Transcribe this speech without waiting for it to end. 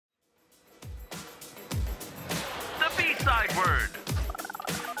word.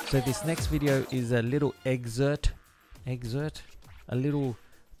 So this next video is a little excerpt, a little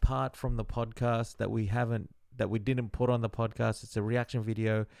part from the podcast that we didn't put on the podcast. It's a reaction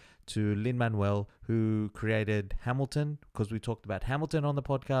video to Lin Manuel, who created Hamilton, because we talked about Hamilton on the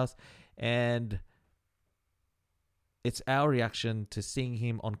podcast, and it's our reaction to seeing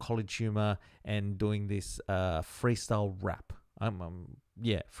him on College Humor and doing this freestyle rap.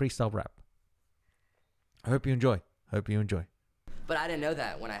 Freestyle rap. I hope you enjoy. But I didn't know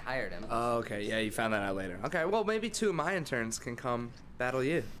that when I hired him. Oh, okay. Yeah, you found that out later. Okay, well, maybe 2 of my interns can come battle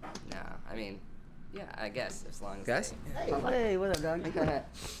you. Nah, I mean, yeah, I guess, as long as Guys? Hey, what up, dog?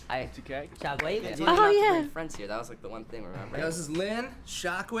 Hi. Shockwave? Yeah, friends here. That was like the one thing, remember? This is Lin,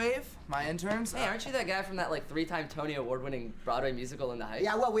 Shockwave, my interns. Hey, aren't you that guy from that like 3-time Tony Award-winning Broadway musical In the Heights?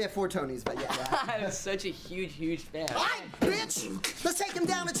 Yeah, well, we have 4 Tonys, but yeah. I was such a huge fan. Alright, bitch! Let's take him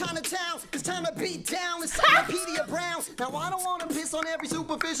down to Chinatown. It's time to beat down Encyclopedia Brown. Now, I don't want to piss on every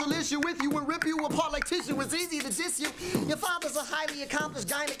superficial issue with you and rip you apart like tissue. It's easy to diss you. Your father's a highly accomplished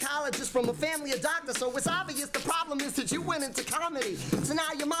gynecologist from a family of doctors, so it's obvious the problem is that you went into comedy. So now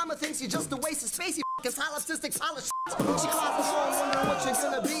your mama thinks you're just a waste of space, you fucking solipsistic pile of shit. She cries the phone wondering what you're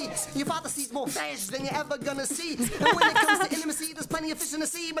gonna be. Your father sees more fish than you're ever gonna see. And when it comes to intimacy, there's plenty of fish in the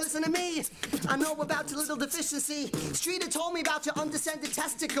sea. But listen to me, I know about your little deficiency. Streeter told me about your undescended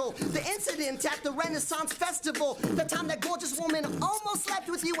testicle. The incident at the Renaissance Festival. The time that gorgeous woman almost slept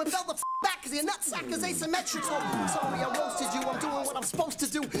with you and fell the back because your nutsack is asymmetrical. Sorry I roasted you, I'm doing what I'm supposed to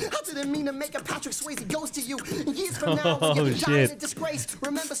do. I didn't mean to make a Patrick Swayze ghost to you. Years from now, when you're dying in disgrace,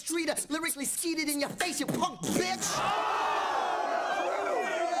 remember Streeter lyrically skeeted in your face, you punk bitch.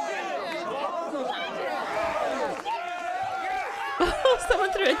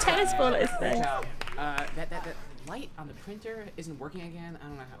 Someone threw a tennis ball at his face. That light on the printer isn't working again. I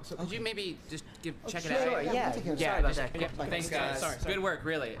don't know how. So could you maybe just check it out? Sure, yeah. Sorry about that. Thanks, guys. Sorry. Good work,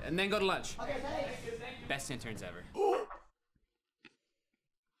 really. And then go to lunch. Okay, best interns ever.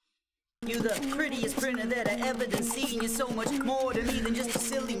 You the prettiest printer that I ever done seen. You're so much more to me than just a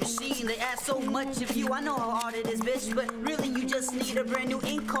silly machine. They ask so much of you. I know how hard it is, bitch, but really you just need a brand new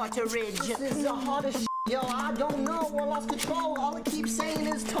ink cartridge. This is the hardest shit. Yo, I don't know. I lost control. All I keep saying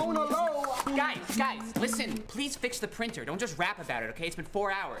is tone or low. Guys, listen. Please fix the printer. Don't just rap about it, okay? It's been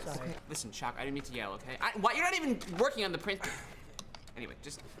 4 hours. Sorry. Listen, Shock, I didn't mean to yell, okay? Why, you're not even working on the printer. Anyway, do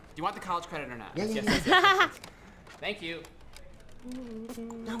you want the college credit or not? Yeah. Thank you.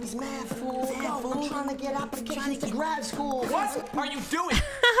 Now he's mad, fool. Yo, I'm trying to get applications to grad school. What are you doing?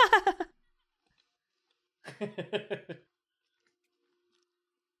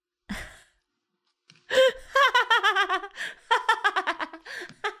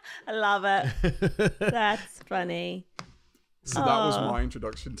 I love it. That's funny. So that was my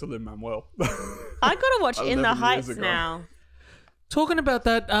introduction to Lin Manuel. I gotta watch In the Heights now. Talking about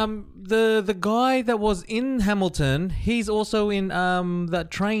that, the guy that was in Hamilton, he's also in that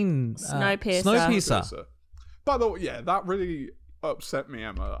train Snowpiercer. By the way, yeah, that really upset me,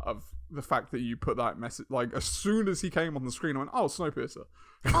 Emma, of the fact that you put that message, like, as soon as he came on the screen, I went, oh, Snowpiercer.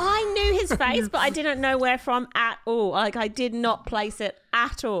 I knew his face, but I didn't know where from at all. Like, I did not place it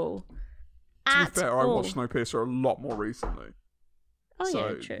at all. To be fair, I watched Snowpiercer a lot more recently. Oh, so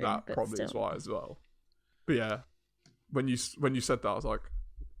yeah, true. That probably is why as well. But yeah, when you said that, I was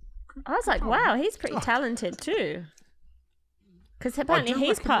like, wow, he's pretty talented too. Because apparently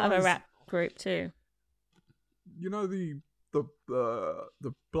he's part of a rap group too. You know the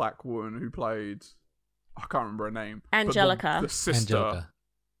black woman who played, I can't remember her name. Angelica. The sister.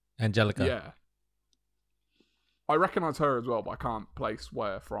 Angelica. Yeah. I recognise her as well, but I can't place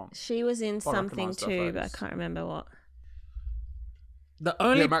where from. She was in something too, but I can't remember what.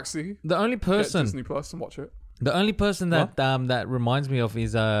 Maxie. The only person. Get Disney Plus and watch it. The only person that that reminds me of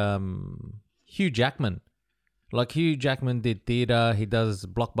is Hugh Jackman. Like, Hugh Jackman did theater. He does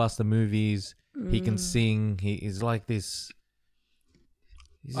blockbuster movies. He can sing. He is like this.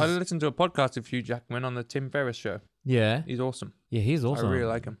 I listened to a podcast of Hugh Jackman on the Tim Ferriss show. Yeah, he's awesome. Yeah, he's awesome. I really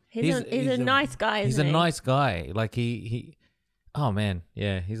like him. He's a nice guy. He's a nice guy. Like he. Oh man,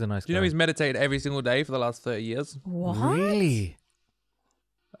 yeah, he's a nice guy. Do you know he's meditated every single day for the last 30 years? What? Really?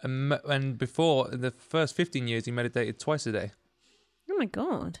 And before, in the first 15 years, he meditated twice a day. Oh my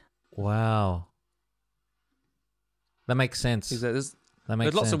god! Wow. That makes sense. There's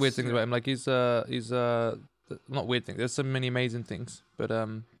lots of weird things about him. Like he's not weird things. There's so many amazing things, but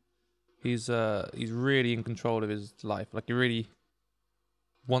he's really in control of his life. Like, he really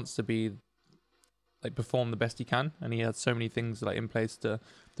wants to be, like, perform the best he can, and he has so many things like in place to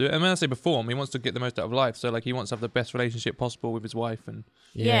do it. And when I say perform, he wants to get the most out of life. So, like, he wants to have the best relationship possible with his wife. And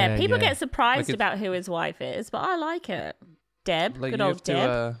people get surprised about who his wife is, but I like it. Deb, Like good you old have to.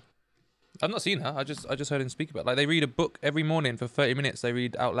 Deb. I've not seen her. I just heard him speak about. Like they read a book every morning for 30 minutes. They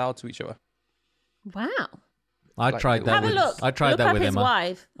read out loud to each other. Wow. I Like, tried that. Have a with, look. I tried Look that up with his Emma.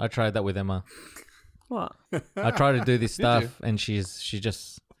 wife. I tried that with Emma. What? I try to do this stuff, you? and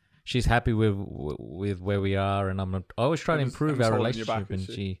she's happy with where we are, and I always try to Emma's- improve Emma's our holding you relationship, back, is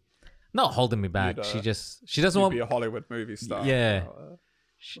and she? not holding me back. You'd, She doesn't You'd want be a Hollywood movie star. Yeah.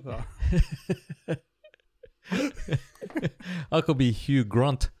 So- I could be Hugh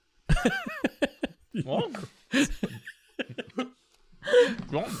Grant. What?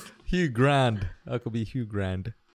 Hugh Grant. I could be Hugh Grant.